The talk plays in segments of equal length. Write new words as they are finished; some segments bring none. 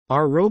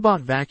Our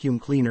robot vacuum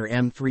cleaner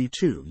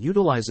M32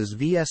 utilizes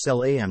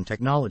Vslam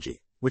technology,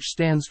 which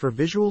stands for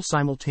Visual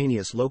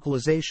Simultaneous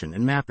Localization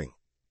and Mapping.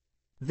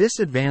 This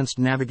advanced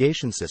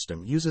navigation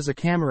system uses a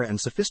camera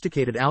and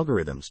sophisticated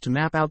algorithms to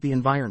map out the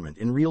environment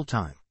in real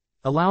time,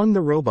 allowing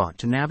the robot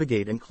to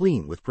navigate and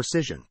clean with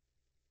precision.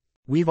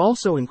 We've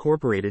also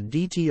incorporated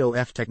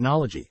Dtof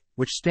technology,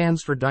 which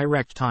stands for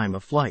Direct Time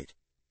of Flight.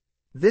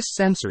 This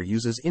sensor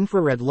uses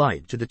infrared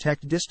light to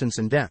detect distance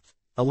and depth,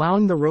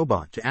 allowing the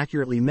robot to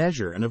accurately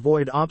measure and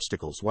avoid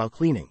obstacles while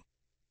cleaning.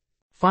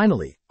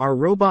 Finally, our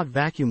robot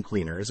vacuum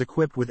cleaner is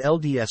equipped with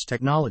LDS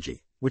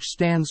technology, which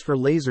stands for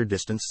Laser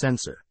Distance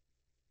Sensor.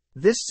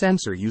 This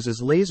sensor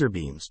uses laser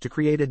beams to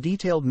create a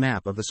detailed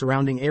map of the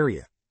surrounding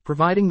area,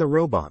 providing the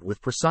robot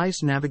with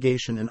precise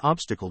navigation and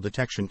obstacle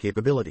detection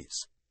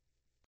capabilities.